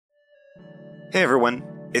Hey everyone,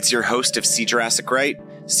 it's your host of See Jurassic Right,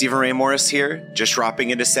 Stephen Ray Morris here, just dropping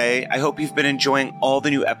in to say I hope you've been enjoying all the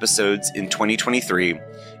new episodes in 2023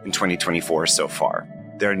 and 2024 so far.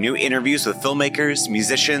 There are new interviews with filmmakers,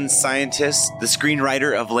 musicians, scientists, the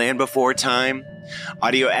screenwriter of Land Before Time,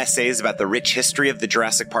 audio essays about the rich history of the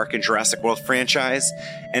Jurassic Park and Jurassic World franchise,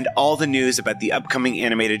 and all the news about the upcoming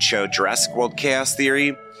animated show Jurassic World Chaos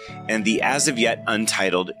Theory and the as-of-yet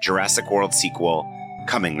untitled Jurassic World sequel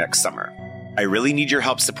coming next summer. I really need your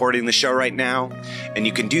help supporting the show right now, and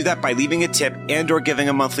you can do that by leaving a tip and or giving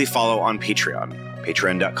a monthly follow on Patreon,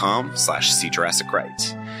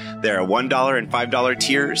 patreon.com/SeeJurassicRight. There are $1 and $5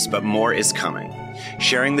 tiers, but more is coming.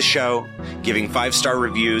 Sharing the show, giving 5-star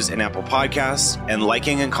reviews in Apple Podcasts, and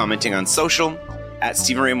liking and commenting on social at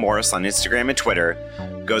Stephen Ray Morris on Instagram and Twitter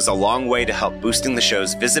goes a long way to help boosting the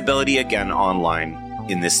show's visibility again online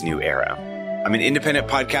in this new era. I'm an independent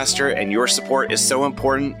podcaster, and your support is so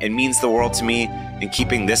important and means the world to me in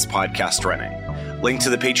keeping this podcast running. Link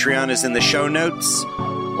to the Patreon is in the show notes.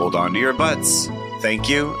 Hold on to your butts. Thank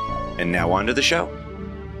you. And now on to the show.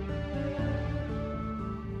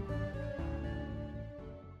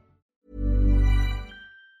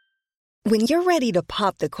 When you're ready to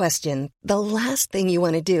pop the question, the last thing you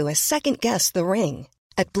want to do is second-guess the ring.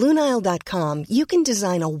 At BlueNile.com, you can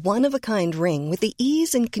design a one-of-a-kind ring with the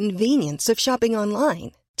ease and convenience of shopping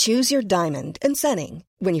online. Choose your diamond and setting.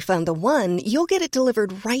 When you find the one, you'll get it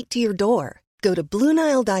delivered right to your door. Go to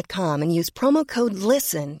BlueNile.com and use promo code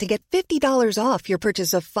LISTEN to get $50 off your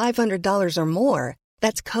purchase of $500 or more.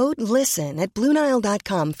 That's code LISTEN at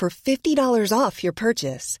BlueNile.com for $50 off your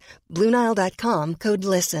purchase. BlueNile.com, code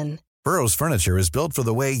LISTEN. Burrow's furniture is built for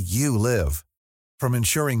the way you live. From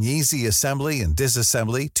ensuring easy assembly and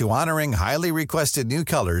disassembly to honoring highly requested new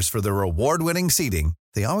colors for their award-winning seating,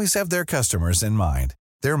 they always have their customers in mind.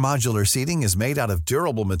 Their modular seating is made out of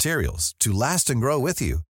durable materials to last and grow with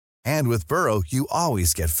you. And with Burrow, you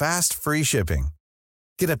always get fast, free shipping.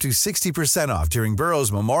 Get up to 60% off during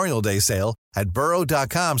Burrow's Memorial Day sale at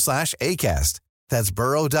burrow.com/ACAST. That's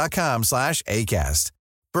burrow.com/ACAST.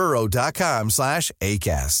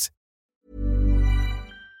 burrow.com/ACAST.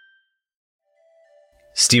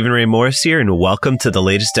 Stephen Ray Morris here, and welcome to the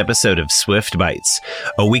latest episode of Swift Bites,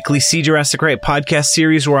 a weekly See Jurassic Right podcast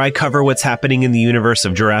series where I cover what's happening in the universe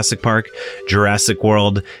of Jurassic Park, Jurassic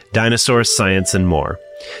World, dinosaurs, science, and more.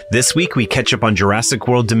 This week, we catch up on Jurassic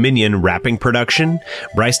World Dominion wrapping production,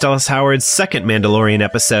 Bryce Dallas Howard's second Mandalorian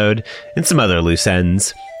episode, and some other loose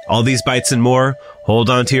ends. All these bites and more, hold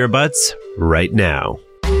on to your butts right now.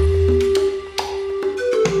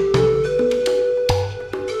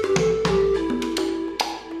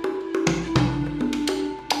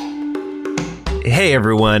 Hey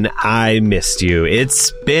everyone, I missed you.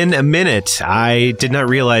 It's been a minute. I did not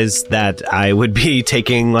realize that I would be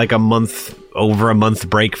taking like over a month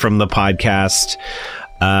break from the podcast,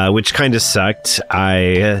 which kind of sucked.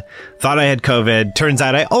 I thought I had COVID. Turns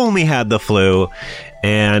out I only had the flu,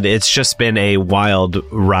 and it's just been a wild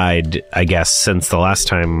ride, I guess, since the last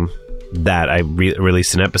time that I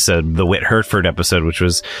released an episode, the Whit Hertford episode, which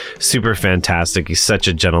was super fantastic. He's such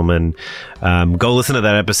a gentleman. Go listen to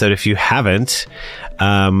that episode if you haven't.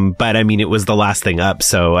 But I mean, it was the last thing up,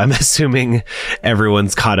 so I'm assuming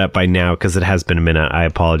everyone's caught up by now because it has been a minute. I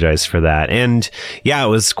apologize for that. And yeah, it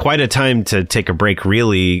was quite a time to take a break,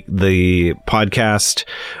 really. The podcast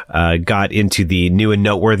got into the new and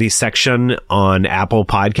noteworthy section on Apple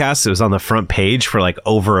Podcasts. It was on the front page for like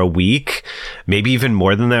over a week, maybe even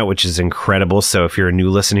more than that, which is incredible. So if you're a new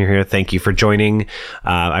listener here, thank you for joining.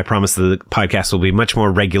 I promise the podcast will be much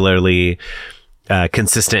more regularly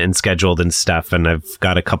consistent and scheduled and stuff, and I've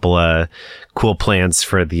got a couple of cool plans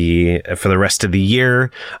for the rest of the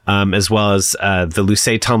year, as well as the Luce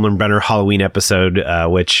Tomlin-Brenner Halloween episode,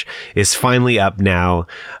 which is finally up now.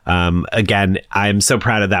 Again, I'm so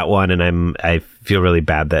proud of that one, and I feel really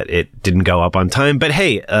bad that it didn't go up on time. But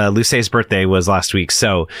hey, Luce's birthday was last week,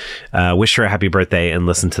 so wish her a happy birthday and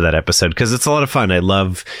listen to that episode because it's a lot of fun. I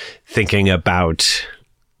love thinking about,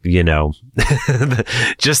 you know,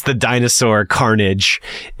 just the dinosaur carnage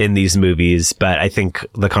in these movies. But I think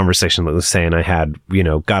the conversation that Luce and I had, you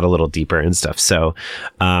know, got a little deeper and stuff. So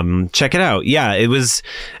check it out. Yeah, it was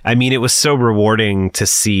so rewarding to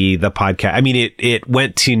see the podcast. I mean, it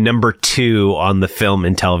went to number 2 on the film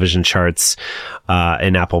and television charts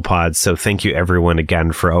in Apple Pods. So thank you everyone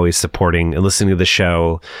again for always supporting and listening to the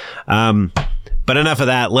show. But enough of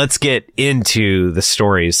that. Let's get into the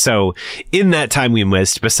stories. So in that time we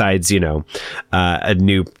missed, besides, you know, a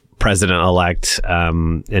new president-elect,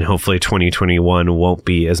 and hopefully 2021 won't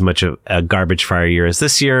be as much of a garbage fire year as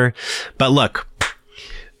this year. But look,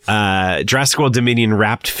 Jurassic World Dominion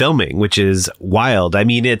wrapped filming, which is wild. I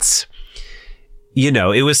mean, it's, you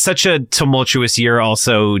know, it was such a tumultuous year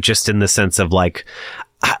also just in the sense of like,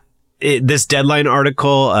 this Deadline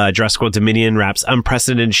article, Jurassic World Dominion wraps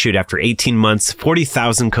unprecedented shoot after 18 months,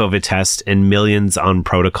 40,000 COVID tests, and millions on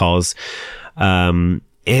protocols.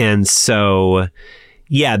 And so,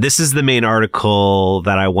 yeah, this is the main article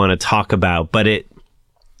that I want to talk about, but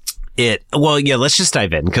well, yeah, let's just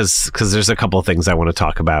dive in because there's a couple of things I want to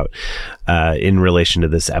talk about in relation to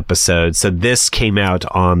this episode. So this came out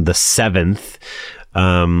on the 7th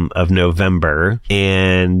of November,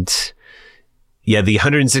 and yeah, the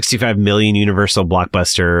 165 million Universal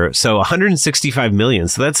blockbuster. So 165 million.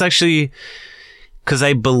 So that's actually, because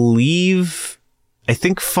I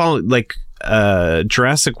think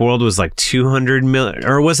Jurassic World was like 200 million,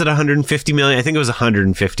 or was it 150 million? I think it was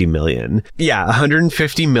 150 million. Yeah,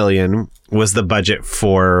 150 million was the budget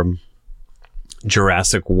for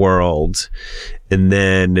Jurassic World. And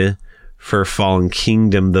then for Fallen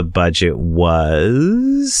Kingdom, the budget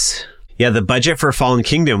was... Yeah, the budget for Fallen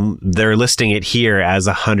Kingdom, they're listing it here as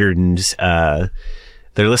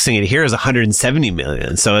 170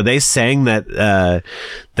 million. So are they saying that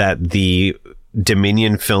that the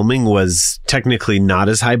Dominion filming was technically not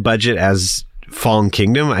as high budget as Fallen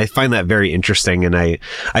Kingdom? I find that very interesting, and I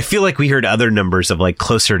feel like we heard other numbers of like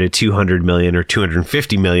closer to 200 million or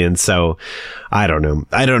 250 million. So I don't know.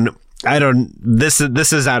 This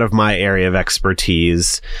is out of my area of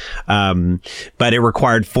expertise. But it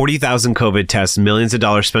required 40,000 COVID tests, millions of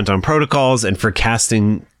dollars spent on protocols, and for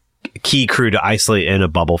casting key crew to isolate in a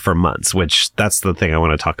bubble for months, which that's the thing I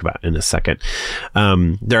want to talk about in a second.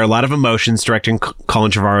 There are a lot of emotions. Director Colin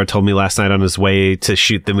Trevorrow told me last night on his way to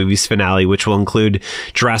shoot the movie's finale, which will include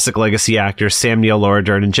Jurassic Legacy actors Sam Neill, Laura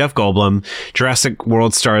Dern, and Jeff Goldblum, Jurassic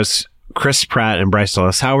World stars Chris Pratt and Bryce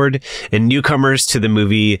Dallas Howard, and newcomers to the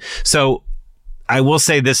movie. So I will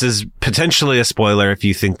say this is potentially a spoiler if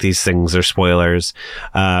you think these things are spoilers.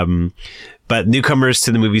 But newcomers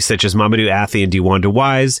to the movie such as Mamadou Athie and DeWanda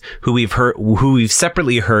Wise, who we've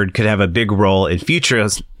separately heard could have a big role in future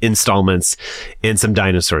installments, and some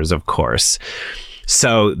dinosaurs, of course.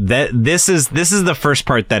 So this is the first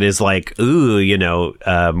part that is like, ooh, you know,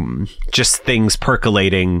 just things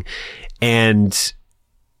percolating. And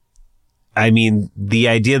I mean, the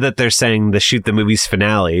idea that they're saying the shoot the movie's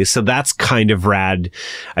finale, so that's kind of rad.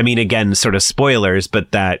 I mean, again, sort of spoilers,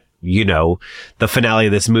 but that, you know, the finale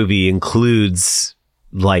of this movie includes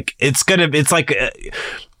like, it's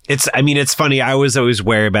funny. I was always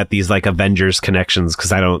wary about these like Avengers connections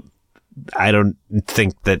because I don't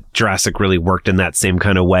think that Jurassic really worked in that same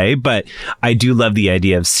kind of way, but I do love the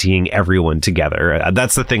idea of seeing everyone together.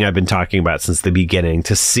 That's the thing I've been talking about since the beginning,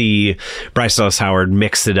 to see Bryce Dallas Howard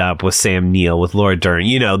mix it up with Sam Neill, with Laura Dern,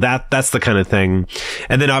 you know, that's the kind of thing.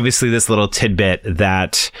 And then obviously this little tidbit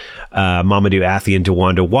that Mamadou Athie and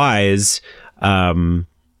DeWanda Wise,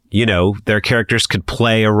 you know, their characters could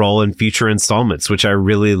play a role in future installments, which I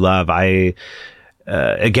really love.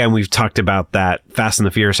 Again, we've talked about that Fast and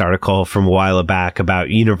the Furious article from a while back about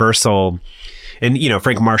Universal and, you know,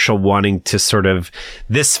 Frank Marshall wanting to sort of,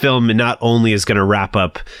 this film not only is going to wrap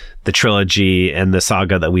up the trilogy and the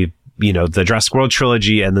saga that we've, you know, the Jurassic World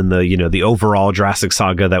trilogy and then the, you know, the overall Jurassic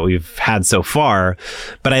saga that we've had so far,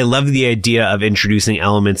 but I love the idea of introducing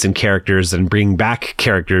elements and characters and bringing back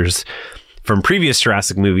characters from previous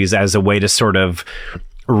Jurassic movies as a way to sort of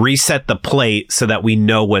reset the plate so that we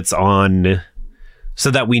know what's on, so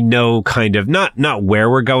that we know kind of not where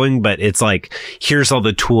we're going, but it's like, here's all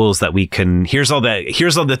the tools that we can, here's all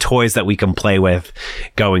the toys that we can play with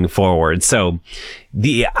going forward. So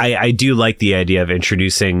I do like the idea of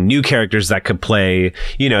introducing new characters that could play,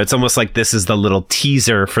 you know, it's almost like this is the little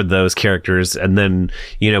teaser for those characters. And then,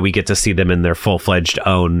 you know, we get to see them in their full-fledged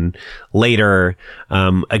own later.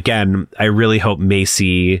 Again, I really hope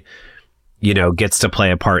Macy, you know, gets to play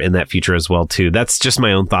a part in that future as well, too. That's just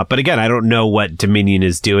my own thought. But again, I don't know what Dominion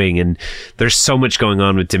is doing. And there's so much going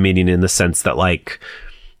on with Dominion in the sense that, like,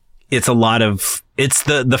 it's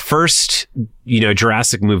the first, you know,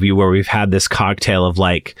 Jurassic movie where we've had this cocktail of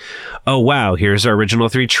like, oh, wow, here's our original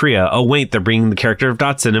three trio. Oh, wait, they're bringing the character of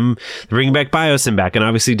Dotson and they're bringing back Biosyn back. And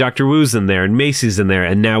obviously Dr. Wu's in there and Macy's in there.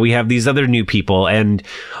 And now we have these other new people. And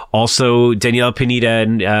also Danielle Pineda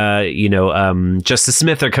and, Justice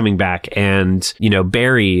Smith are coming back. And, you know,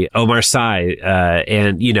 Barry, Omar Sy,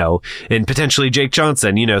 and, you know, and potentially Jake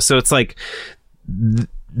Johnson, you know. So it's like,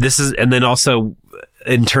 this is, and then also,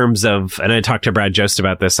 in terms of, and I talked to Brad Jost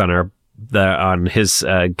about this on his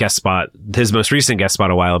guest spot, his most recent guest spot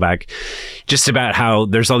a while back, just about how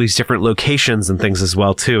there's all these different locations and things as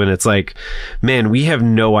well too. And it's like, man, we have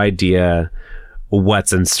no idea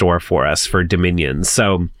what's in store for us for Dominion.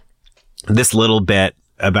 So this little bit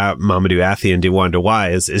about Mamadou Athie and Diwan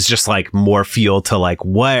Dawai is just like more fuel to like,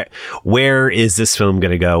 where is this film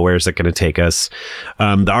going to go? Where is it going to take us?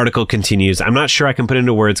 The article continues. I'm not sure I can put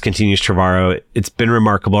into words, continues Trevorrow. It's been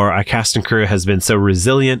remarkable. Our cast and crew has been so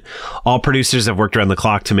resilient. All producers have worked around the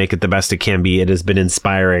clock to make it the best it can be. It has been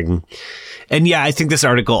inspiring. And yeah, I think this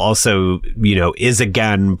article also, is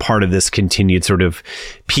again part of this continued sort of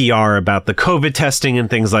PR about the COVID testing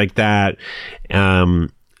and things like that.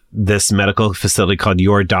 This medical facility called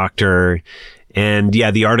Your Doctor. And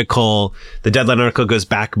yeah, the Deadline article goes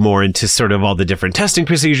back more into sort of all the different testing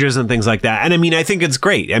procedures and things like that. And I mean, I think it's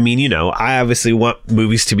great. I mean, I obviously want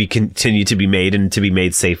movies to continue to be made and to be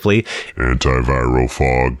made safely. Antiviral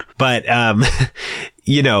fog. But,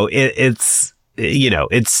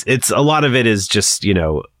 it's a lot of it is just,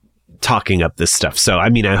 talking up this stuff. So, I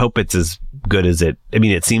mean, I hope it's as good as it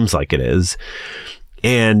seems like it is.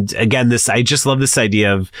 And again, I just love this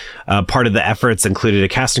idea of part of the efforts included a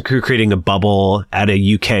cast and crew creating a bubble at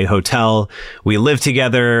a UK hotel. We lived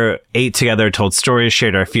together, ate together, told stories,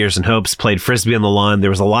 shared our fears and hopes, played frisbee on the lawn. There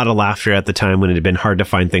was a lot of laughter at the time when it had been hard to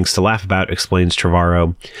find things to laugh about, explains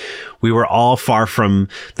Trevorrow. We were all far from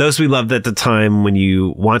those we loved at the time when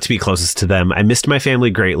you want to be closest to them. I missed my family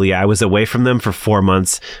greatly. I was away from them for 4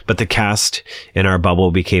 months, but the cast in our bubble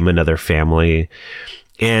became another family.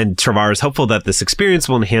 And Trevorrow is hopeful that this experience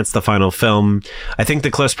will enhance the final film. I think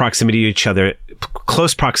the close proximity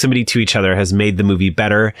to each other has made the movie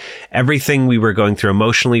better. Everything we were going through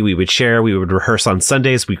emotionally, we would share. We would rehearse on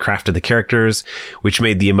Sundays. We crafted the characters, which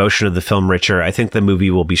made the emotion of the film richer. I think the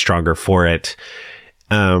movie will be stronger for it.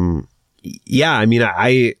 Yeah, I mean,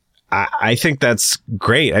 I think that's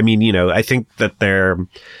great. I mean, I think that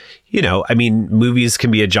movies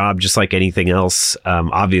can be a job just like anything else,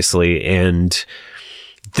 obviously. And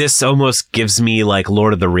this almost gives me like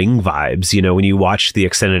Lord of the Ring vibes, when you watch the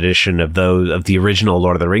extended edition of the original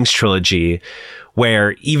Lord of the Rings trilogy,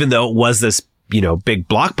 where even though it was this, big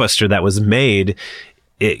blockbuster that was made,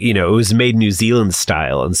 it was made New Zealand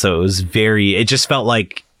style. And so it just felt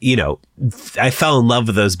like, I fell in love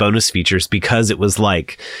with those bonus features because it was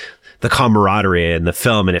like the camaraderie in the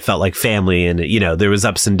film and it felt like family and, there was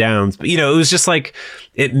ups and downs, but, it was just like,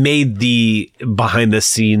 it made the behind the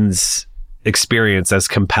scenes experience as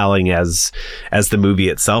compelling as the movie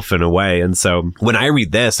itself in a way. And so when I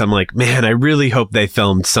read this, I'm like, man, I really hope they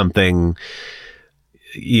filmed something,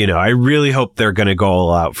 I really hope they're going to go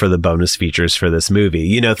all out for the bonus features for this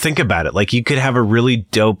movie. Think about it. Like you could have a really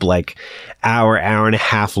dope, like hour and a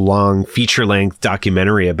half long feature length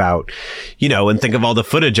documentary about, and think of all the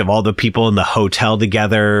footage of all the people in the hotel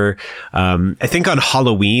together. I think on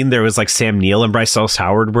Halloween, there was like Sam Neill and Bryce Dallas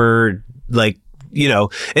Howard were like,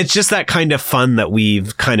 it's just that kind of fun that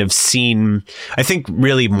we've kind of seen. I think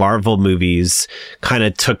really Marvel movies kind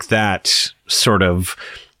of took that sort of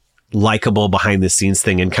likable behind the scenes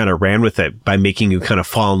thing and kind of ran with it by making you kind of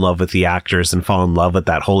fall in love with the actors and fall in love with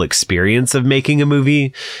that whole experience of making a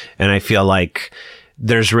movie. And I feel like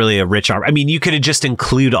there's really a rich art. I mean, you could have just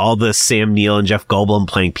include all the Sam Neill and Jeff Goldblum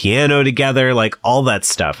playing piano together, like all that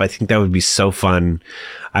stuff. I think that would be so fun.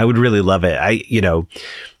 I would really love it.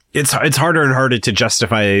 It's harder and harder to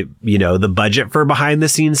justify, the budget for behind the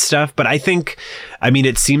scenes stuff. But I think,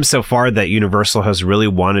 it seems so far that Universal has really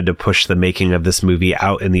wanted to push the making of this movie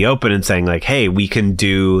out in the open and saying like, hey, we can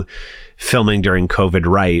do filming during COVID,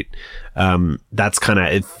 right? That's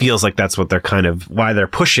it feels like that's what they're why they're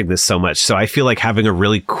pushing this so much. So I feel like having a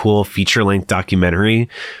really cool feature length documentary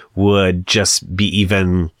would just be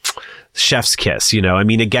even chef's kiss,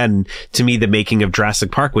 again, to me, the making of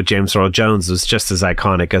Jurassic Park with James Earl Jones was just as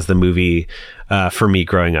iconic as the movie for me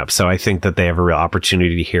growing up. So I think that they have a real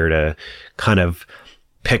opportunity here to kind of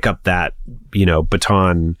pick up that,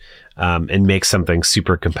 baton and make something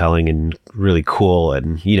super compelling and really cool.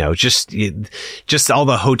 And, just all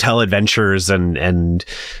the hotel adventures and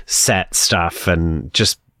set stuff and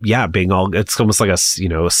just, yeah, it's almost like a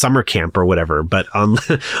summer camp or whatever, but on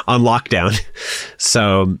lockdown.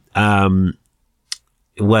 So,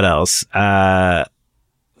 what else?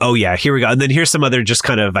 Oh yeah, here we go. And then here's some other just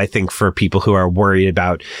kind of, I think, for people who are worried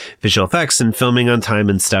about visual effects and filming on time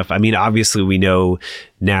and stuff. Obviously we know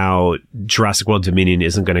now Jurassic World Dominion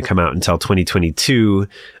isn't going to come out until 2022,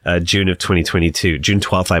 June of 2022, June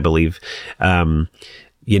 12th, I believe.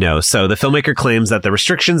 So the filmmaker claims that the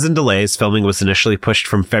restrictions and delays, filming was initially pushed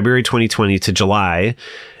from February 2020 to July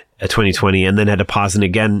 2020, and then had to pause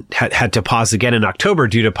again in October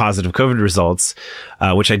due to positive COVID results,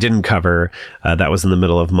 which I didn't cover. That was in the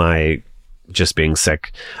middle of my just being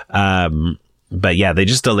sick. But yeah, they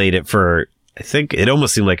just delayed it for, I think it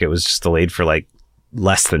almost seemed like it was just delayed for like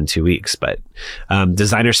less than 2 weeks. But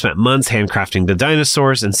designers spent months handcrafting the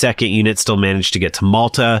dinosaurs, and second unit still managed to get to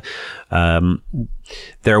Malta.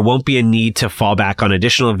 There won't be a need to fall back on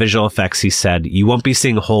additional visual effects, he said. You won't be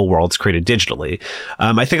seeing whole worlds created digitally.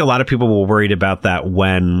 I think a lot of people were worried about that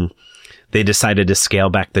when they decided to scale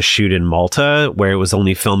back the shoot in Malta, where it was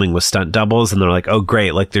only filming with stunt doubles. And they're like, oh,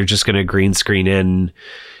 great. Like, they're just going to green screen in,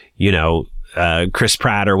 Chris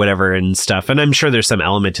Pratt or whatever and stuff. And I'm sure there's some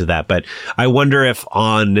element to that. But I wonder if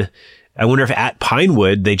at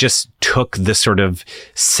Pinewood, they just took the sort of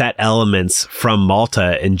set elements from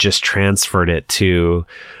Malta and just transferred it to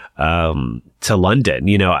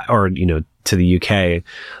London, or, to the UK.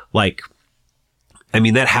 Like, I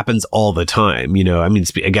mean, that happens all the time,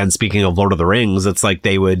 again, speaking of Lord of the Rings, it's like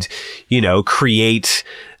they would, create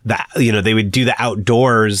that, they would do the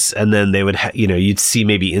outdoors, and then they would, you'd see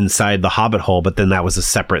maybe inside the Hobbit hole, but then that was a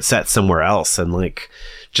separate set somewhere else. And like,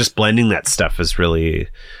 just blending that stuff is really,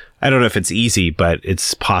 I don't know if it's easy, but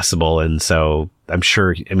it's possible. And so I'm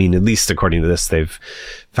sure, at least according to this, they've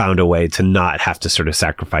found a way to not have to sort of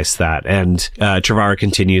sacrifice that. And Trevorrow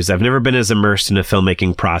continues, I've never been as immersed in a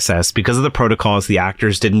filmmaking process. Because of the protocols, the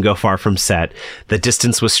actors didn't go far from set. The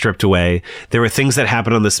distance was stripped away. There were things that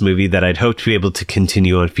happened on this movie that I'd hoped to be able to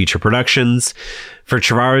continue on future productions. For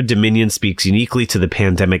Trevorrow, Dominion speaks uniquely to the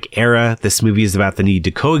pandemic era. This movie is about the need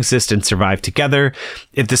to coexist and survive together.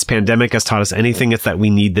 If this pandemic has taught us anything, it's that we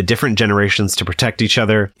need the different generations to protect each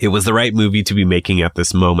other. It was the right movie to be making at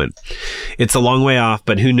this moment. It's a long way off,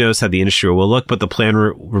 but who knows how the industry will look, but the plan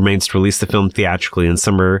remains to release the film theatrically in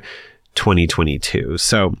summer 2022.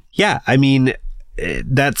 So yeah,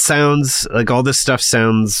 that sounds like all this stuff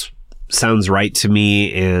sounds right to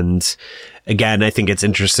me. And again, I think it's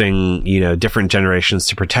interesting, different generations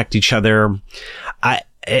to protect each other.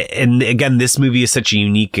 And again, this movie is such a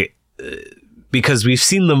unique, because we've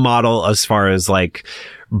seen the model as far as like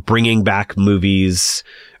bringing back movies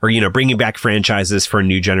or, bringing back franchises for a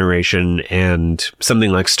new generation. And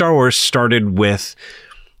something like Star Wars started with,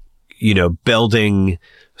 building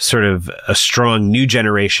sort of a strong new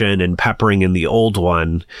generation and peppering in the old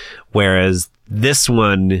one. Whereas this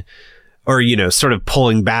one, or, sort of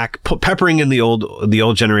pulling back, peppering in the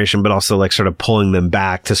old generation, but also like sort of pulling them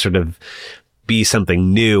back to sort of be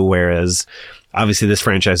something new. Whereas obviously this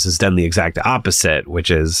franchise has done the exact opposite, which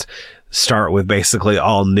is start with basically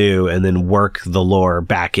all new and then work the lore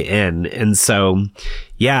back in. And so,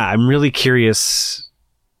 yeah, I'm really curious.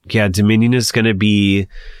 Yeah, Dominion is going to be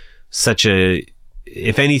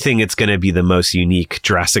if anything, it's going to be the most unique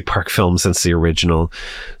Jurassic Park film since the original.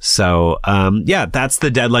 So, yeah, that's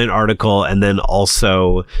the Deadline article. And then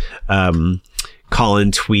also, Colin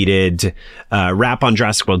tweeted, wrap on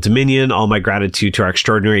Jurassic World Dominion. All my gratitude to our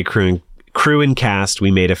extraordinary crew and cast. We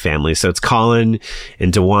made a family. So it's Colin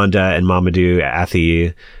and Dewanda and Mamadou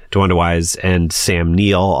Athie, Dewanda Wise and Sam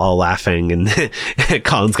Neill all laughing. And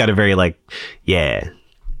Colin's got a very like, yeah,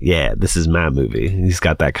 this is my movie. He's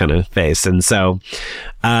got that kind of face. And so,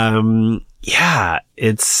 yeah,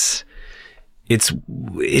 it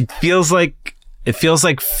feels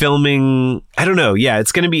like filming. I don't know. Yeah,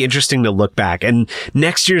 it's going to be interesting to look back. And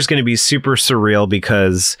next year is going to be super surreal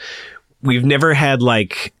because we've never had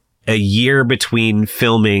like a year between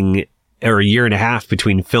filming, or a year and a half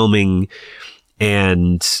between filming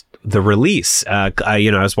and the release. I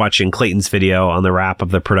was watching Clayton's video on the wrap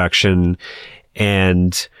of the production,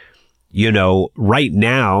 and right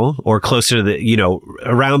now, or closer to the,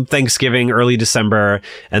 around Thanksgiving, early December,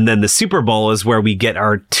 and then the Super Bowl is where we get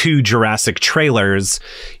our 2 Jurassic trailers,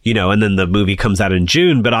 and then the movie comes out in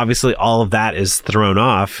June. But obviously all of that is thrown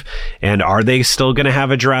off. And are they still going to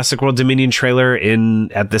have a Jurassic World Dominion trailer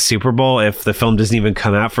at the Super Bowl if the film doesn't even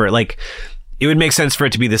come out for it? Like, it would make sense for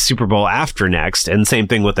it to be the Super Bowl after next. And same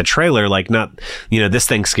thing with the trailer, like not, this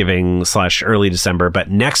Thanksgiving / early December,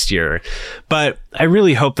 but next year. But I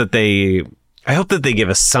really hope that they give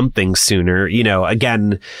us something sooner.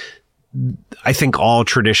 Again, I think all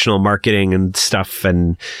traditional marketing and stuff,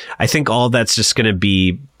 and I think all that's just going to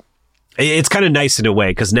be, it's kind of nice in a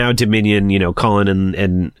way, because now Dominion, Colin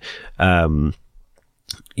and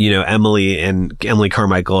Emily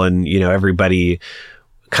Carmichael and, everybody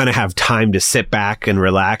kind of have time to sit back and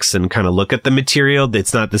relax and kind of look at the material.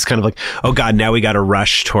 It's not this kind of like, oh God, now we got to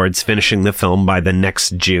rush towards finishing the film by the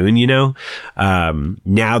next June,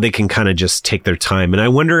 now they can kind of just take their time. And I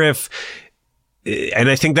wonder if, and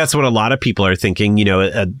I think that's what a lot of people are thinking,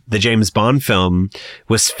 the James Bond film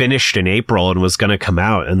was finished in April and was going to come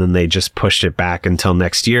out, and then they just pushed it back until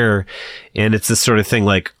next year. And it's this sort of thing,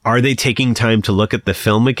 like, are they taking time to look at the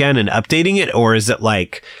film again and updating it? Or is it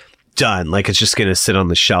like, done, like it's just going to sit on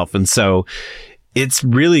the shelf? And so it's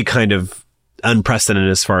really kind of unprecedented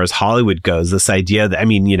as far as Hollywood goes. This idea that, I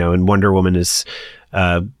mean, you know, and Wonder Woman is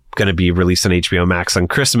going to be released on HBO Max on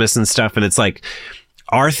Christmas and stuff. And it's like,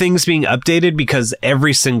 are things being updated? Because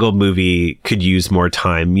every single movie could use more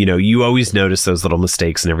time. You know, you always notice those little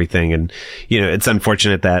mistakes and everything. And, you know, it's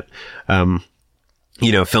unfortunate that,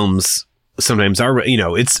 you know, films sometimes are, you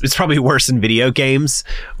know, it's probably worse in video games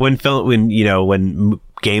when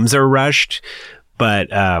games are rushed. But,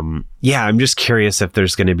 yeah, I'm just curious if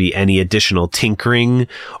there's going to be any additional tinkering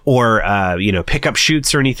or, you know, pickup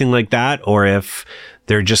shoots or anything like that, or if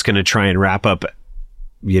they're just going to try and wrap up,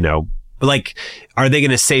 you know, like, are they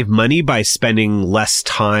going to save money by spending less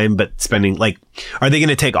time, but spending, like, are they going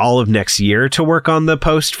to take all of next year to work on the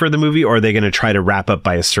post for the movie, or are they going to try to wrap up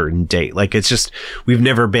by a certain date? Like, it's just, we've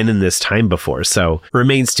never been in this time before, so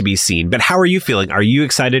remains to be seen. But how are you feeling? Are you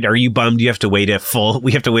excited? Are you bummed we have to wait a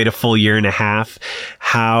full year and a half?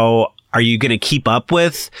 How are you going to keep up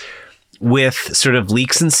with sort of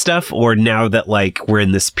leaks and stuff? Or now that, like, we're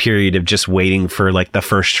in this period of just waiting for, like, the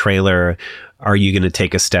first trailer, are you going to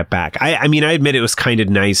take a step back? I mean, I admit it was kind of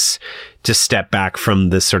nice to step back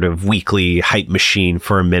from this sort of weekly hype machine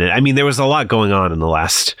for a minute. I mean, there was a lot going on in the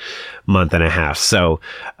last month and a half. So,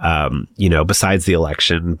 you know, besides the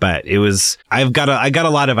election, but it was, I got a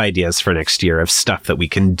lot of ideas for next year of stuff that we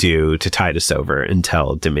can do to tide us over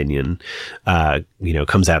until Dominion, you know,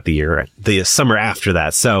 comes out the summer after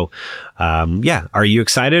that. So, yeah, are you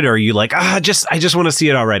excited, or are you like, I just want to see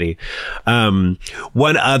it already?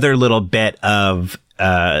 One other little bit of,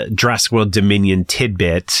 Jurassic World Dominion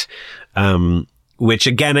tidbit, which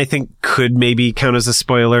again, I think could maybe count as a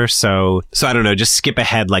spoiler. So I don't know, just skip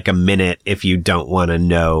ahead like a minute if you don't want to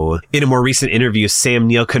know. In a more recent interview, Sam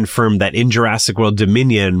Neill confirmed that in Jurassic World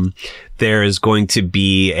Dominion, there is going to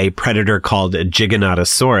be a predator called a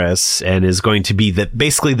Giganotosaurus, and is going to be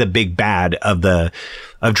basically the big bad of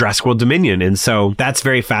Jurassic World Dominion. And so that's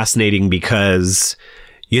very fascinating because,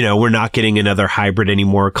 you know, we're not getting another hybrid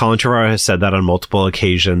anymore. Colin Trevorrow has said that on multiple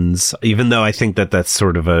occasions, even though I think that that's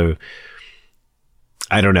sort of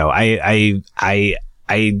I don't know. I'm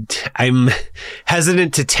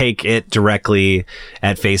hesitant to take it directly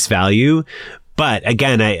at face value. But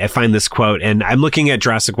again, I find this quote, and I'm looking at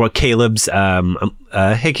Jurassic World. Caleb's,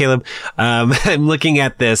 hey Caleb, I'm looking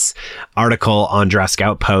at this article on Jurassic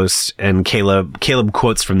Outpost, and Caleb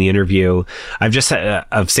quotes from the interview. I've just had,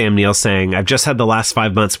 of Sam Neill saying, "I've just had the last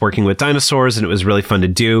 5 months working with dinosaurs, and it was really fun to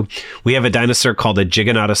do. We have a dinosaur called a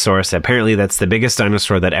Giganotosaurus. Apparently, that's the biggest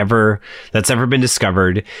dinosaur that's ever been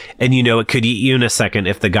discovered, and you know it could eat you in a second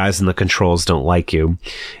if the guys in the controls don't like you."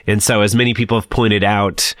 And so, as many people have pointed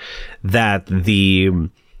out, that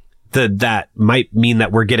that might mean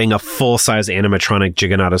that we're getting a full-size animatronic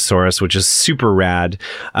Giganotosaurus, which is super rad.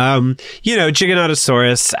 You know,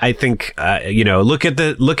 Giganotosaurus, I think, you know, look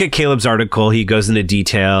at Caleb's article. He goes into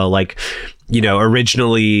detail, like, you know,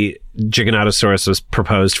 originally Giganotosaurus was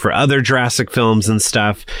proposed for other Jurassic films and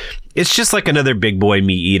stuff. It's just like another big boy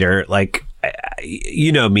meat eater. Like,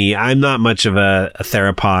 you know me, I'm not much of a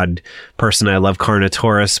theropod person. I love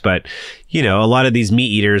Carnotaurus, but, you know, a lot of these meat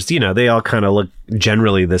eaters, you know, they all kind of look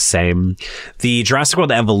generally the same. The Jurassic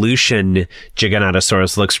World Evolution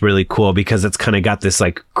Giganotosaurus looks really cool because it's kind of got this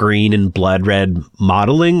like green and blood red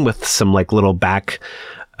modeling with some like little back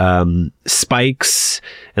spikes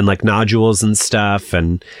and like nodules and stuff.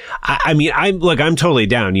 And I mean, I'm totally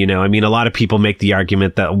down, you know. I mean, a lot of people make the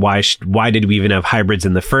argument that why did we even have hybrids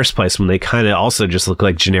in the first place when they kind of also just look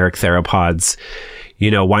like generic theropods? You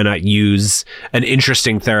know, why not use an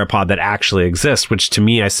interesting theropod that actually exists? Which to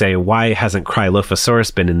me, I say, why hasn't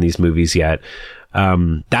Cryolophosaurus been in these movies yet?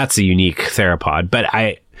 That's a unique theropod, but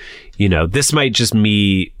you know, this might just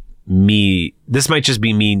be me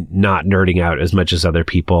not nerding out as much as other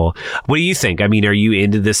people. What do you think? I mean, are you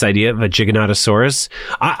into this idea of a Giganotosaurus?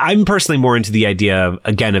 I'm personally more into the idea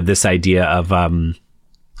of this idea of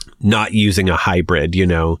not using a hybrid, you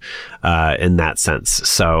know, in that sense.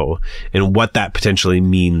 So, and what that potentially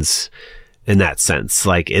means in that sense.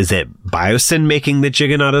 Like, is it Biosyn making the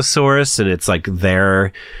Giganotosaurus, and it's like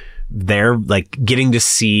they're like getting to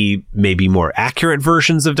see maybe more accurate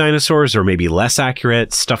versions of dinosaurs, or maybe less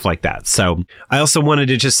accurate, stuff like that. So I also wanted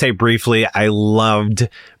to just say briefly, I loved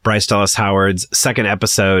Bryce Dallas Howard's second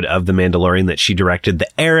episode of The Mandalorian that she directed, The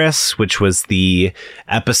Heiress, which was the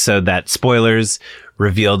episode that, spoilers,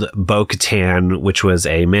 revealed Bo-Katan, which was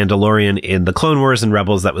a Mandalorian in the Clone Wars and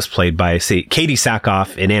Rebels that was played by Katie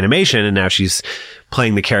Sackhoff in animation, and now she's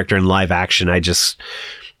playing the character in live action. I just,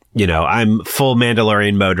 you know, I'm full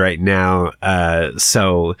Mandalorian mode right now,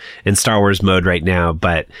 so in Star Wars mode right now,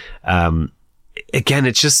 but again,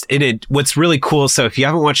 it's just what's really cool. So if you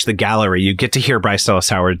haven't watched The Gallery, you get to hear Bryce Dallas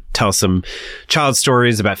Howard tell some child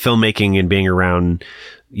stories about filmmaking and being around,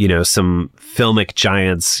 some filmic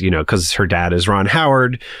giants, because her dad is Ron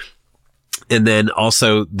Howard. And then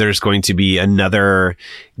also there's going to be another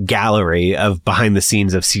gallery of behind the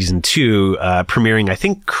scenes of season 2, premiering, I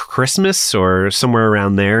think, Christmas or somewhere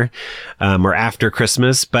around there, or after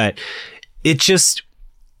Christmas. But it just,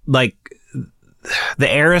 like, The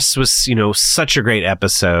Heiress was, such a great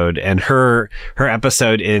episode, and her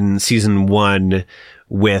episode in season 1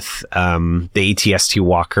 with the AT-ST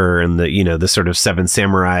Walker and the sort of Seven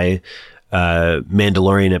Samurai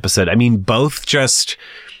Mandalorian episode. I mean, both just,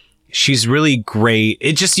 she's really great.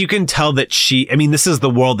 It just, you can tell that this is the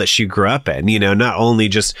world that she grew up in, not only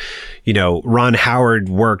just, Ron Howard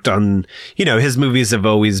worked on, his movies have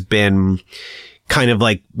always been kind of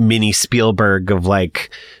like mini Spielberg of like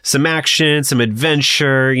some action, some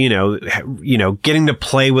adventure, getting to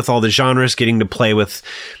play with all the genres, getting to play with,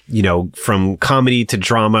 from comedy to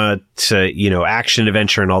drama to, action,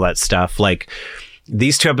 adventure and all that stuff. Like,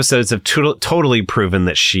 these 2 episodes have totally proven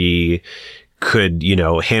that she could,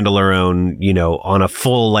 handle her own, on a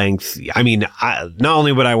full length. I mean, not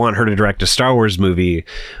only would I want her to direct a Star Wars movie,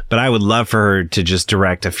 but I would love for her to just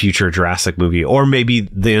direct a future Jurassic movie, or maybe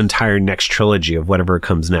the entire next trilogy of whatever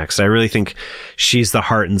comes next. I really think she's the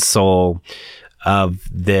heart and soul of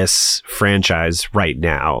this franchise right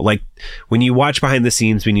now. Like, when you watch behind the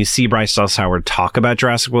scenes, when you see Bryce Dallas Howard talk about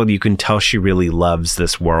Jurassic World, you can tell she really loves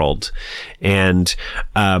this world. And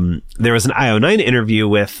there was an IO9 interview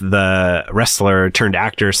with the wrestler turned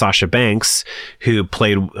actor Sasha Banks, who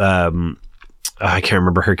played I can't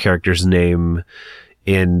remember her character's name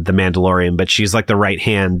in The Mandalorian, but she's like the right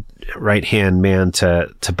hand man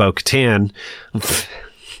to Bo-Katan.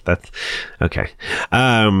 That's okay.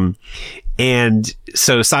 And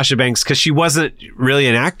so Sasha Banks, because she wasn't really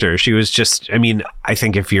an actor, she was just, I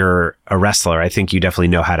think if you're a wrestler, I think you definitely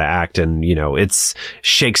know how to act. And, it's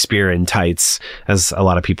Shakespeare in tights, as a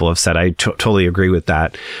lot of people have said. I totally agree with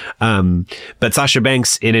that. But Sasha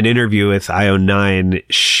Banks, in an interview with IO9,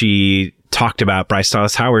 she talked about Bryce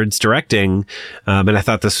Dallas Howard's directing, and I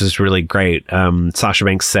thought this was really great. Sasha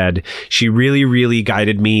Banks said, she really, really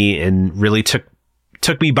guided me and really took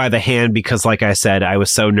me by the hand because, like I said, I was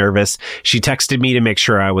so nervous. She texted me to make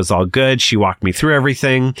sure I was all good. She walked me through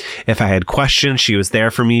everything. If I had questions, she was there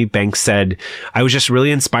for me. Banks said, I was just really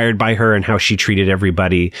inspired by her and how she treated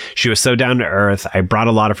everybody. She was so down to earth. I brought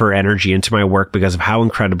a lot of her energy into my work because of how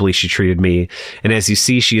incredibly she treated me. And as you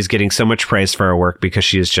see, she is getting so much praise for her work because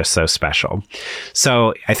she is just so special.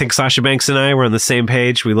 So I think Sasha Banks and I were on the same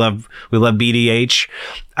page. We love BDH.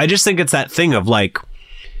 I just think it's that thing of like,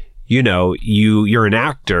 you're an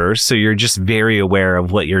actor, so you're just very aware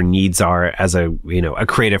of what your needs are as a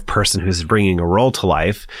creative person who's bringing a role to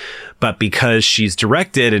life. But because she's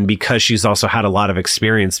directed and because she's also had a lot of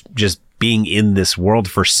experience just being in this world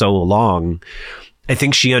for so long, I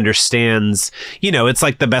think she understands, it's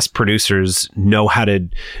like the best producers know how to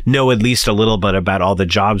know at least a little bit about all the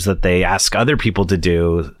jobs that they ask other people to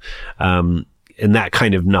do. And that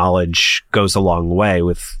kind of knowledge goes a long way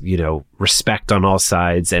with, respect on all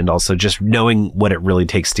sides and also just knowing what it really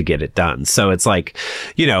takes to get it done. So it's like,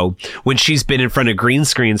 when she's been in front of green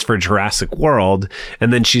screens for Jurassic World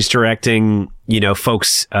and then she's directing,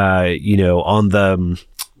 folks, on the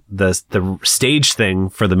stage thing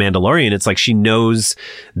for The Mandalorian, it's like she knows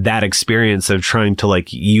that experience of trying to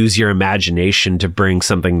like use your imagination to bring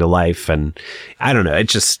something to life. And I don't know, I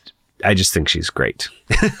just think she's great.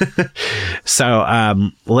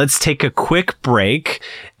 So let's take a quick break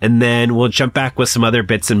and then we'll jump back with some other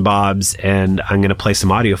bits and bobs, and I'm going to play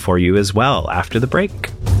some audio for you as well after the break.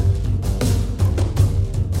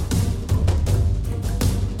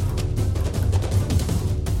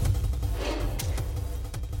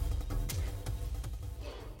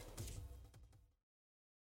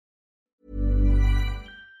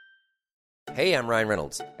 Hey, I'm Ryan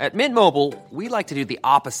Reynolds. At Mint Mobile, we like to do the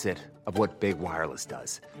opposite of what Big Wireless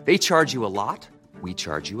does. They charge you a lot, we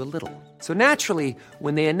charge you a little. So naturally,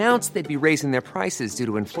 when they announced they'd be raising their prices due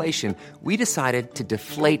to inflation, we decided to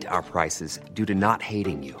deflate our prices due to not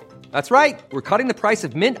hating you. That's right. We're cutting the price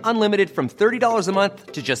of Mint Unlimited from $30 a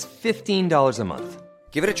month to just $15 a month.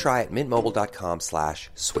 Give it a try at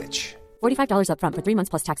mintmobile.com/switch. $45 up front for 3 months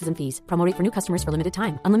plus taxes and fees. Promo rate for new customers for limited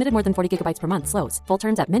time. Unlimited more than 40 gigabytes per month slows. Full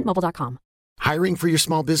terms at mintmobile.com. Hiring for your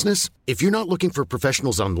small business? If you're not looking for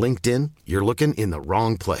professionals on LinkedIn, you're looking in the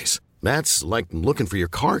wrong place. That's like looking for your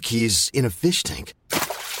car keys in a fish tank.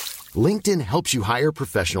 LinkedIn helps you hire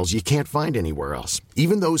professionals you can't find anywhere else,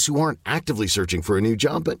 even those who aren't actively searching for a new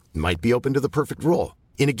job but might be open to the perfect role.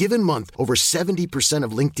 In a given month, over 70%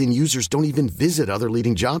 of LinkedIn users don't even visit other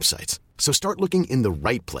leading job sites. So start looking in the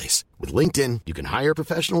right place. With LinkedIn, you can hire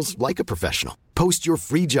professionals like a professional. Post your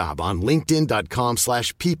free job on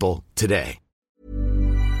linkedin.com/people today.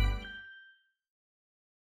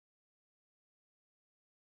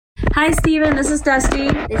 Hi, Steven. This is Dusty.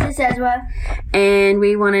 This is Ezra. And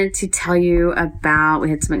we wanted to tell you we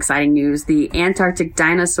had some exciting news. The Antarctic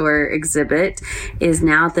Dinosaur exhibit is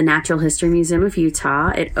now at the Natural History Museum of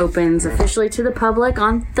Utah. It opens officially to the public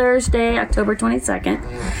on Thursday, October 22nd.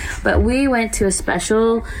 But we went to a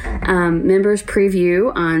special members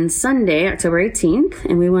preview on Sunday, October 18th.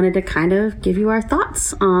 And we wanted to kind of give you our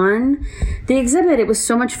thoughts on the exhibit. It was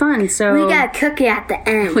so much fun. So we got a cookie at the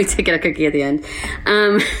end. We did get a cookie at the end.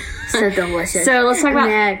 So delicious. So let's talk about...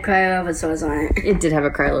 it had Cryolophosaurus on it. It did have a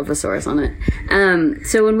Cryolophosaurus on it.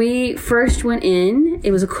 So when we first went in,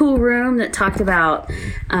 it was a cool room that talked about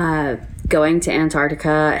going to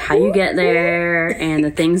Antarctica, how you get there, and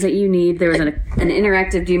the things that you need. There was an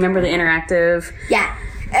interactive... Do you remember the interactive... Yeah.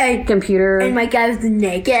 Computer. And my guy was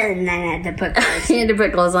naked, and then I had to put clothes. He had to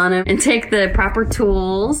put clothes on him and take the proper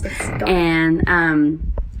tools.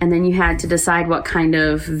 And then you had to decide what kind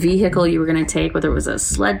of vehicle you were going to take, whether it was a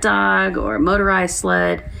sled dog or a motorized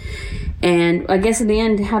sled. And I guess in the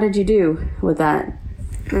end, how did you do with that?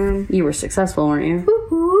 You were successful, weren't you?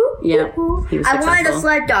 Yeah, he was successful. I wanted a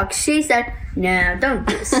sled dog. She said, no, don't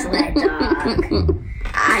do a sled dog.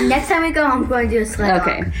 Next time we go, I'm going to do a sled dog.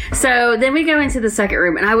 Okay. So then we go into the second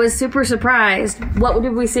room, and I was super surprised. What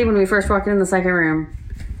did we see when we first walked in the second room?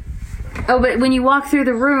 Oh, but when you walk through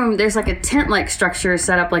the room, there's like a tent-like structure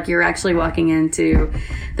set up like you're actually walking into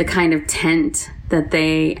the kind of tent that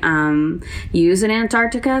they use in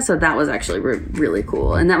Antarctica. So that was actually really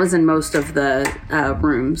cool. And that was in most of the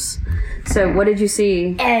rooms. So what did you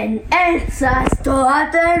see? An ancestor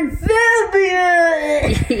amphibian!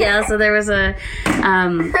 Yeah, so there was a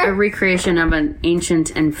recreation of an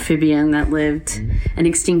ancient amphibian that lived, an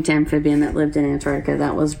extinct amphibian that lived in Antarctica.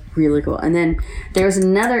 That was really cool. And then there was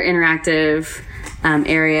another interactive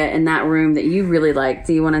area in that room that you really liked.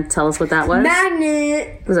 Do you want to tell us what that was?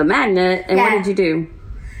 Magnet! It was a magnet. And what did you do?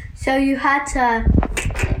 So you had to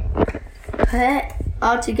put it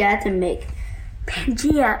all together to make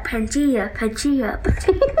Pangea.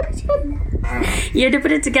 You had to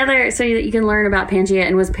put it together so that you can learn about Pangea.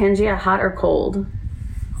 And was Pangea hot or cold?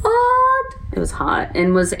 Hot. It was hot.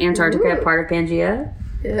 And was Antarctica a part of Pangea?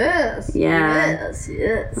 Yes. Yeah.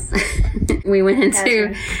 Yes. We went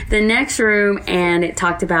into the next room and it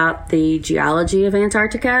talked about the geology of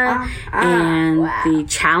Antarctica and the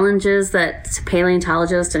challenges that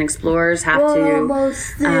paleontologists and explorers have that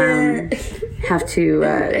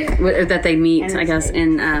they meet, I guess,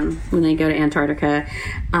 in when they go to Antarctica.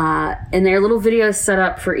 And there are little videos set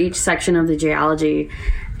up for each section of the geology.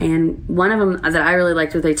 And one of them that I really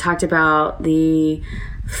liked was they talked about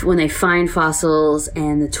when they find fossils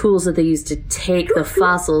and the tools that they use to take the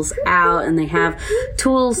fossils out, and they have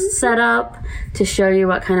tools set up to show you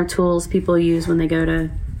what kind of tools people use when they go to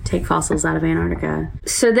take fossils out of Antarctica.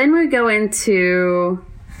 So then we go into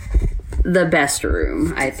the best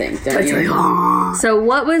room, I think. So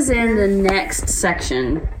what was in the next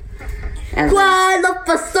section?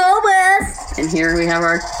 Cryolophosaurus! And here we have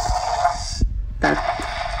our...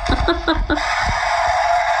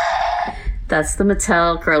 That's the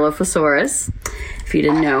Mattel Cryolophosaurus, if you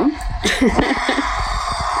didn't know.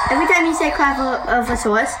 Every time you say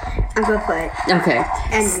Cryolophosaurus, I'm going to put it. Okay.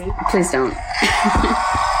 Envy. Please don't.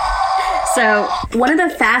 So, one of the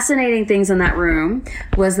fascinating things in that room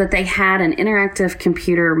was that they had an interactive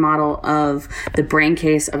computer model of the brain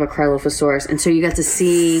case of a Cryolophosaurus. And so you got to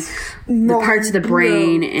see the parts of the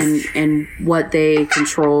brain and what they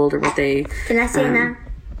controlled or what they... Can I say that?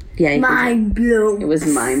 Yeah, mind blowing. It was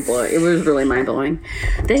mind blowing. It was really mind blowing.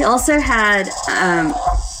 They also had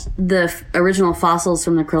the original fossils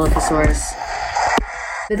from the Cryolophosaurus.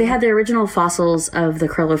 But they had the original fossils of the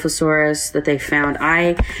Cryolophosaurus that they found.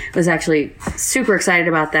 I was actually super excited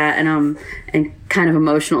about that, and kind of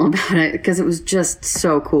emotional about it because it was just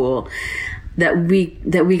so cool that we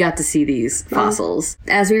got to see these fossils.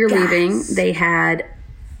 As we were leaving, they had.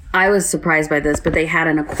 I was surprised by this, but they had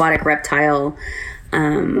an aquatic reptile.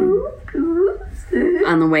 On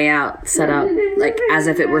the way out, set up like as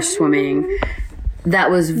if it were swimming. That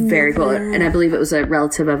was very cool, and I believe it was a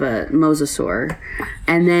relative of a mosasaur.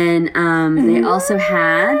 And then they also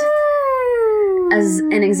had, as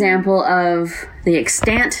an example of the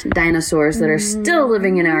extant dinosaurs that are still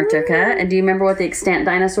living in Antarctica. And do you remember what the extant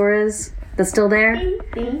dinosaur is that's still there?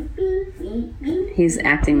 He's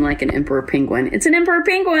acting like an emperor penguin. It's an emperor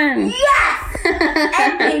penguin! Yes!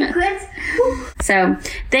 And penguins. So,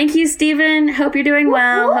 thank you, Stephen. Hope you're doing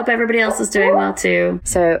well. Hope everybody else is doing well, too.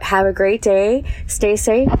 So, have a great day. Stay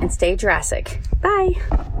safe and stay Jurassic. Bye.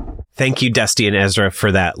 Thank you, Dusty and Ezra,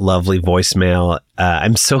 for that lovely voicemail.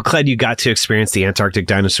 I'm so glad you got to experience the Antarctic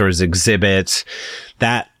Dinosaurs exhibit.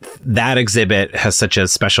 That exhibit has such a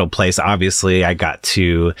special place. Obviously, I got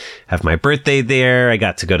to have my birthday there. I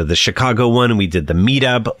got to go to the Chicago one. We did the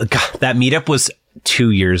meetup. God, that meetup was 2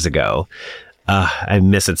 years ago. I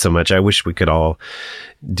miss it so much. I wish we could all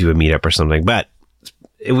do a meetup or something, but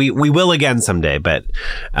we will again someday. But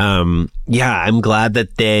yeah, I'm glad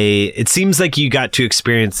that it seems like you got to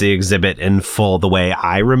experience the exhibit in full the way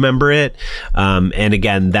I remember it. And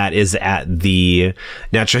again, that is at the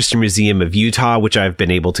Natural History Museum of Utah, which I've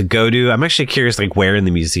been able to go to. I'm actually curious like where in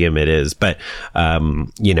the museum it is, but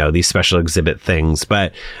these special exhibit things.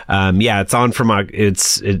 But yeah, it's on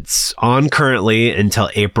it's on currently until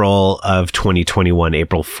April of 2021,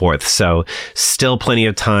 April 4th. So still plenty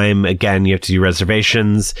of time. Again, you have to do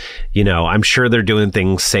reservations. I'm sure they're doing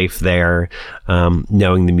things safe there.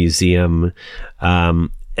 Knowing the museum,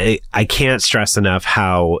 I can't stress enough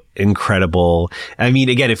how incredible. I mean,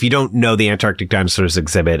 again, if you don't know the Antarctic Dinosaurs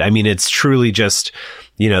exhibit, I mean, it's truly just,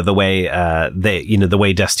 the way, the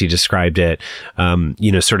way Dusty described it,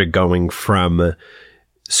 sort of going from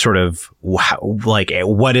sort of like,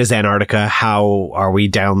 what is Antarctica? How are we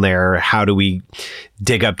down there? How do we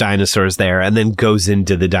dig up dinosaurs there? And then goes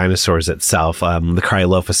into the dinosaurs itself. The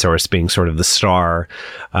Cryolophosaurus being sort of the star,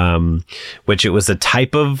 which it was a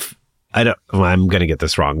type of, I'm going to get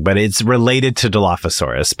this wrong, but it's related to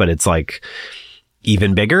Dilophosaurus, but it's like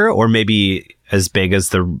even bigger or maybe as big as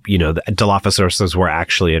the Dilophosaurus were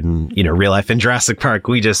actually in, real life in Jurassic Park.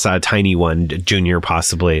 We just saw a tiny one, junior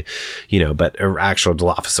possibly, but actual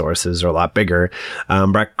Dilophosaurus are a lot bigger.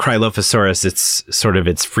 Cryolophosaurus, it's sort of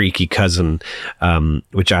its freaky cousin,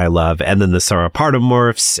 which I love. And then the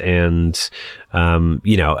Sauropodomorphs and,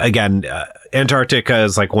 again, Antarctica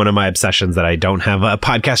is like one of my obsessions that I don't have a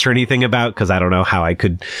podcast or anything about because I don't know how I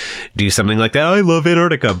could do something like that. I love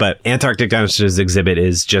Antarctica, but Antarctic Dinosaurs exhibit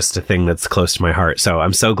is just a thing that's close to my heart. So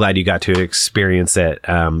I'm so glad you got to experience it.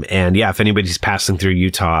 And yeah, if anybody's passing through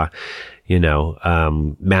Utah,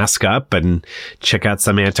 mask up and check out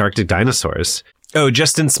some Antarctic dinosaurs. Oh,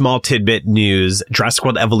 just in small tidbit news, Jurassic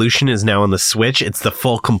World Evolution is now on the Switch. It's the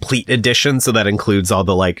full complete edition. So that includes all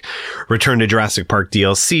the like Return to Jurassic Park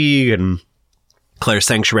DLC and Claire's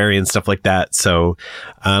Sanctuary and stuff like that. So,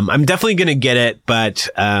 I'm definitely going to get it, but,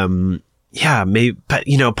 yeah, maybe, but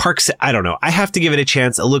Parks, I don't know. I have to give it a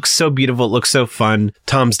chance. It looks so beautiful. It looks so fun.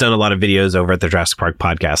 Tom's done a lot of videos over at the Jurassic Park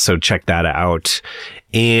podcast. So check that out.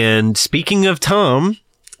 And speaking of Tom,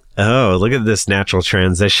 oh, look at this natural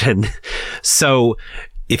transition. So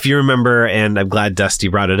if you remember, and I'm glad Dusty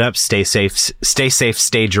brought it up, stay safe,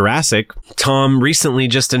 stay Jurassic. Tom recently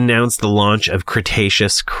just announced the launch of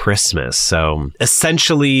Cretaceous Christmas. So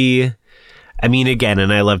essentially, I mean, again,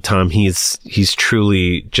 and I love Tom. He's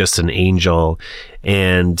truly just an angel.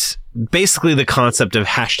 And basically the concept of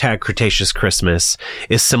hashtag Cretaceous Christmas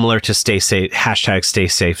is similar to stay safe, hashtag stay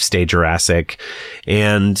safe, stay Jurassic.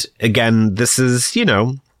 And again, this is,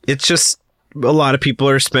 it's just, a lot of people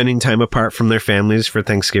are spending time apart from their families for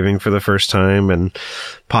Thanksgiving for the first time and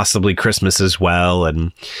possibly Christmas as well.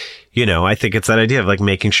 And, I think it's that idea of like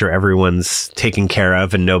making sure everyone's taken care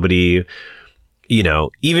of and nobody,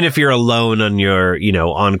 even if you're alone on your,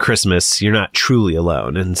 on Christmas, you're not truly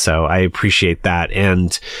alone. And so I appreciate that.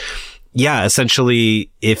 And yeah,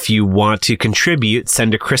 essentially, if you want to contribute,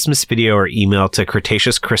 send a Christmas video or email to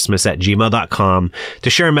CretaceousChristmas@gmail.com to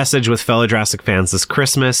share a message with fellow Jurassic fans this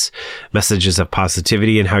Christmas, messages of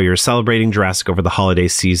positivity and how you're celebrating Jurassic over the holiday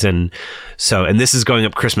season. So, and this is going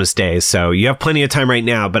up Christmas Day, so you have plenty of time right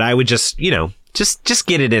now, but I would just, just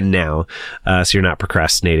get it in now, so you're not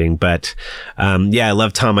procrastinating. But, yeah, I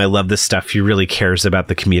love Tom. I love this stuff. He really cares about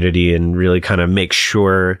the community and really kind of makes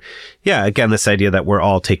sure, yeah, again, this idea that we're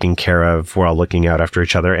all taken care of, we're all looking out after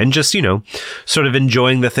each other and just, sort of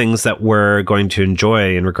enjoying the things that we're going to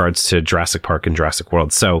enjoy in regards to Jurassic Park and Jurassic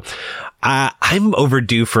World. So, I'm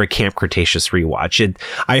overdue for a Camp Cretaceous rewatch.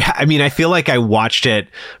 I mean, I feel like I watched it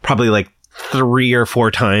probably like 3 or 4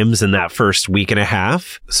 times in that first week and a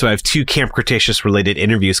half. So I have 2 Camp Cretaceous related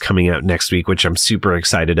interviews coming out next week, which I'm super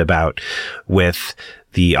excited about, with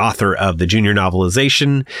the author of the junior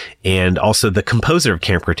novelization and also the composer of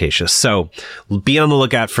Camp Cretaceous. So be on the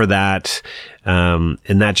lookout for that. And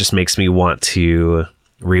that just makes me want to,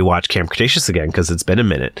 rewatch Camp Cretaceous again because it's been a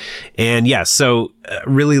minute. And yeah, so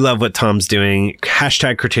really love what Tom's doing.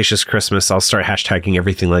 Hashtag Cretaceous Christmas. I'll start hashtagging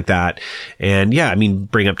everything like that. And yeah, I mean,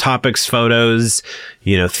 bring up topics, photos,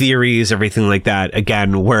 theories, everything like that.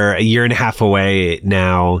 Again, we're a year and a half away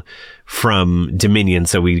now from Dominion,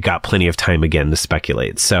 so we got plenty of time again to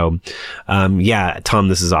speculate. So yeah, Tom,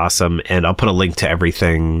 this is awesome. And I'll put a link to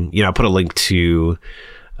everything. I'll put a link to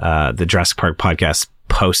the Jurassic Park podcast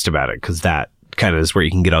post about it, because that kind of is where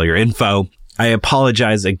you can get all your info. I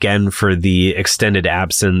apologize again for the extended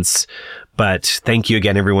absence, but thank you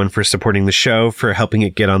again, everyone, for supporting the show, for helping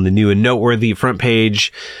it get on the new and noteworthy front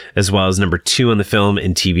page, as well as number 2 on the film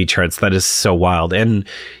and TV charts. That is so wild. And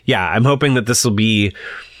yeah, I'm hoping that this will be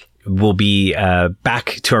back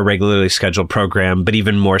to our regularly scheduled program, but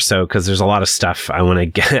even more so because there's a lot of stuff I want to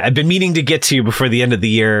get. I've been meaning to get to before the end of the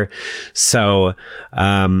year. So,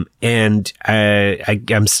 and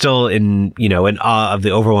I'm still in awe of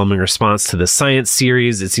the overwhelming response to the science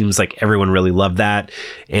series. It seems like everyone really loved that.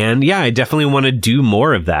 And yeah, I definitely want to do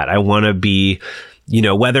more of that. I want to be,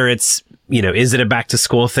 whether it's, is it a back to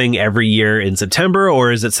school thing every year in September,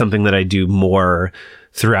 or is it something that I do more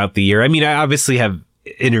throughout the year? I mean, I obviously have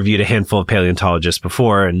interviewed a handful of paleontologists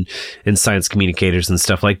before and science communicators and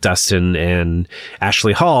stuff like Dustin and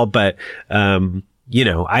Ashley Hall, but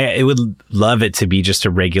I would love it to be just a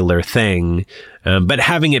regular thing, but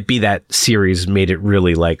having it be that series made it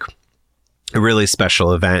really like a really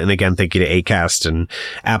special event. And again, thank you to Acast and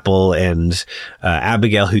Apple and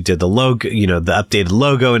Abigail, who did the logo, the updated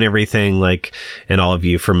logo and everything, and all of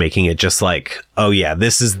you for making it just like, oh yeah,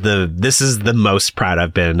 this is the most proud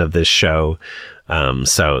I've been of this show.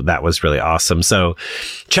 So that was really awesome. So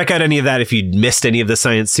check out any of that if you missed any of the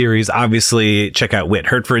science series. Obviously, check out Whit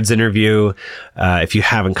Hertford's interview if you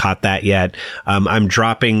haven't caught that yet. I'm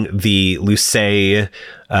dropping the Lucé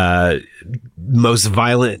most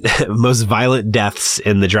violent deaths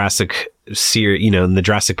in the Jurassic series, in the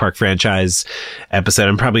Jurassic Park franchise episode.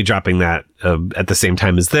 I'm probably dropping that at the same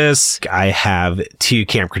time as this. I have 2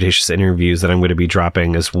 Camp Cretaceous interviews that I'm going to be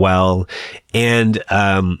dropping as well. And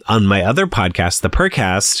on my other podcast, the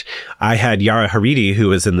Percast, I had Yara Haridi, who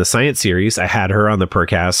was in the science series. I had her on the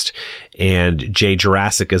Percast, and Jay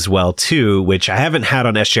Jurassic as well too, which I haven't had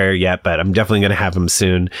on SJR yet, but I'm definitely going to have him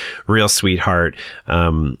soon. Real sweetheart.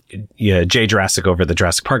 Jay Jurassic over the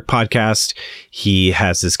Jurassic Park podcast. He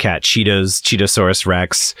has his cat Cheetosaurus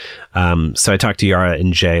Rex. So I talked to Yara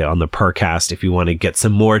and Jay on the Percast if you want to get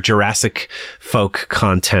some more Jurassic folk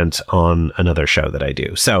content on another show that I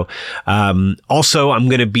do. So also, I'm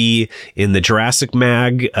going to be in the Jurassic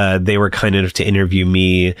Mag. They were kind enough to interview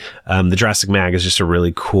me. The Jurassic Mag is just a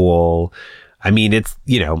really cool, I mean, it's,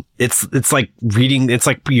 it's like reading, it's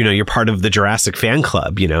like, you're part of the Jurassic fan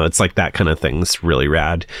club, it's like that kind of thing. It's really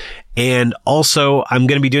rad. And also, I'm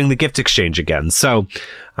going to be doing the gift exchange again. So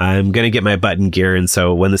I'm going to get my button gear. And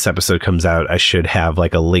so when this episode comes out, I should have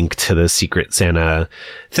like a link to the Secret Santa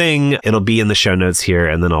thing. It'll be in the show notes here.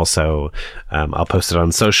 And then also, I'll post it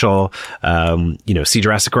on social. See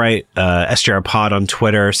Jurassic Right, SJR Pod on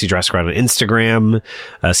Twitter, See Jurassic Right on Instagram,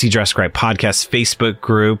 See Jurassic Right Podcast Facebook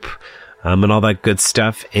group, and all that good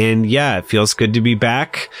stuff. And yeah, it feels good to be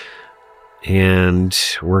back. And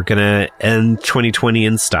we're going to end 2020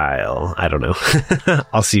 in style. I don't know.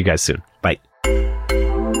 I'll see you guys soon. Bye.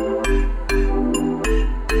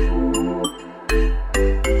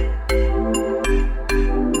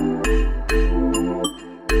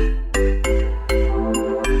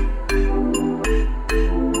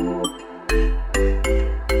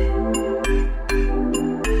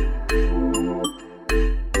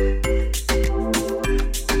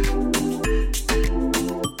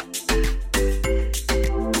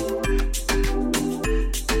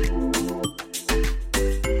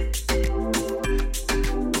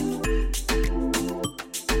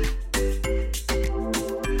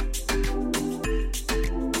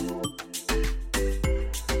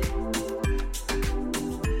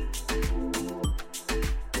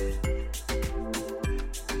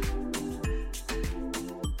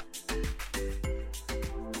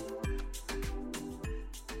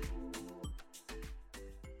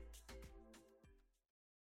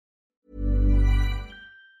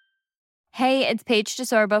 Hey, it's Paige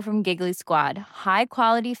DeSorbo from Giggly Squad. High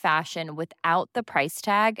quality fashion without the price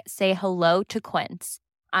tag. Say hello to Quince.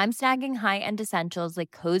 I'm snagging high-end essentials like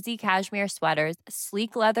cozy cashmere sweaters,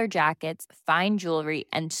 sleek leather jackets, fine jewelry,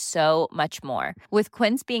 and so much more. With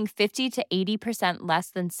Quince being 50 to 80% less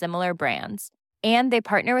than similar brands. And they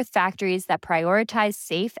partner with factories that prioritize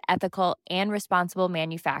safe, ethical, and responsible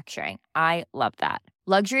manufacturing. I love that.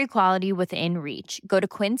 Luxury quality within reach. Go to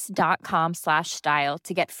quince.com/style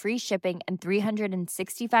to get free shipping and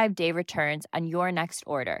 365-day returns on your next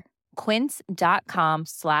order.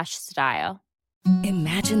 Quince.com/style.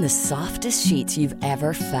 Imagine the softest sheets you've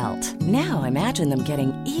ever felt. Now imagine them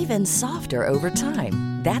getting even softer over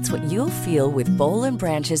time. That's what you'll feel with Boll &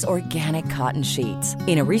 Branch's organic cotton sheets.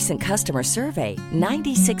 In a recent customer survey,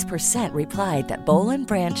 96% replied that Boll &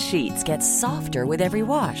 Branch sheets get softer with every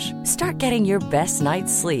wash. Start getting your best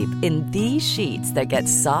night's sleep in these sheets that get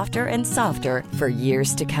softer and softer for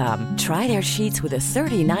years to come. Try their sheets with a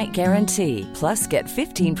 30-night guarantee. Plus, get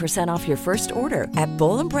 15% off your first order at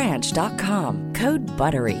bollandbranch.com. Code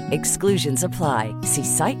BUTTERY. Exclusions apply. See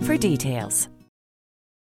site for details.